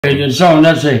The song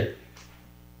that say,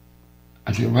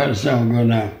 where the song go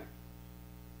now?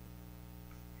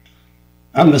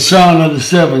 I'm the son of the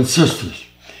seven sisters,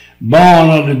 born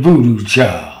of the voodoo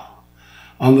child.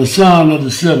 I'm the son of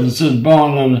the seven sisters,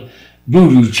 born of the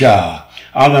voodoo child.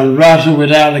 I done wrestle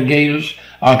with alligators.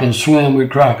 I can swim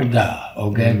with crocodile,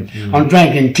 okay? Mm-hmm. I'm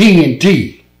drinking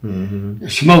TNT,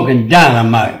 smoking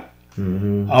dynamite.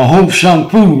 I hope some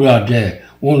fool out there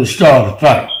want to start a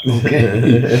fight,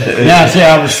 okay? Now I say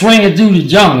I was swinging through the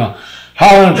jungle,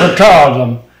 hollering for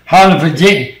Tarzan, hollering for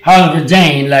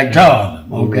Jane like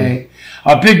Tarzan, okay?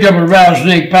 I picked up a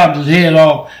rattlesnake, popped his head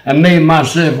off, and made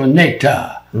myself a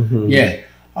necktie. Yeah,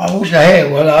 I wish I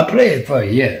had. Well, I play it for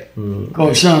you. Yeah,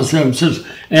 called Son, Seven Sisters,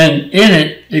 and in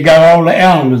it, it got all the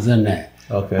animals in there.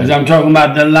 Okay. As I'm talking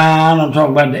about the lion, I'm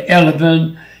talking about the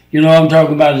elephant. You know, I'm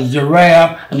talking about the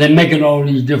giraffe, and they're making all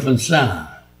these different sounds.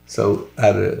 So,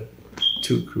 out of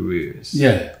two careers,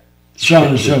 yeah,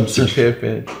 Son, Seven Sisters,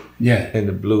 pimping, yeah, and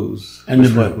the blues. And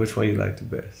which one you like the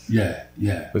best? Yeah,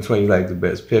 yeah. Which one you like the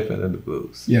best, pimping or the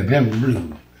blues? Yeah, pimping blues.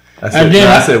 I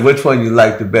said, which one you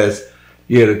like the best?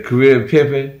 You had a career in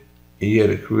pimping, and you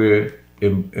had a career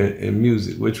in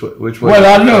music. Which one? Well,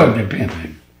 I love the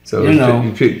pimping. So you know,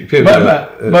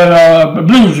 but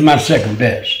blues is my second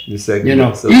best. The second, you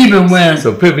know, so, even when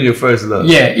pimping your first love.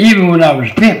 Yeah, even when I was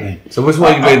pimping. So which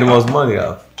one you made the most money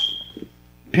off?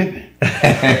 Pimping. That's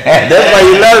why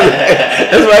you love it.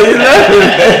 That's why you love it.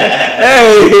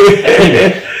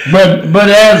 Hey. But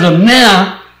as of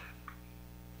now,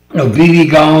 you know,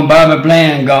 BB gone, Bobby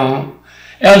Bland gone.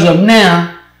 As of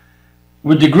now,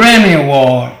 with the Grammy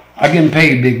Award, I getting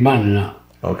paid big money now.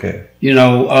 Okay. You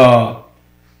know,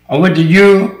 I went to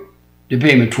Europe, they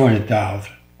paid me $20,000,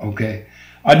 okay?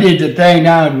 I did the thing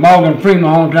down at Morgan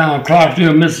Freeman hometown,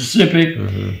 Clarksville, Mississippi,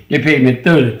 they paid me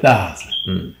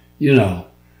 $30,000, you know.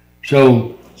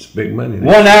 So, it's big money.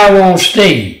 1 hour on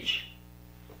stage,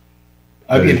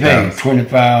 I get paid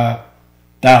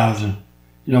 $25,000,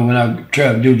 you know, when I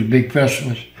travel to do the big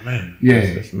festivals. Man,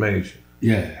 yeah. that's major.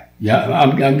 Yeah,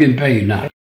 I'm getting paid now.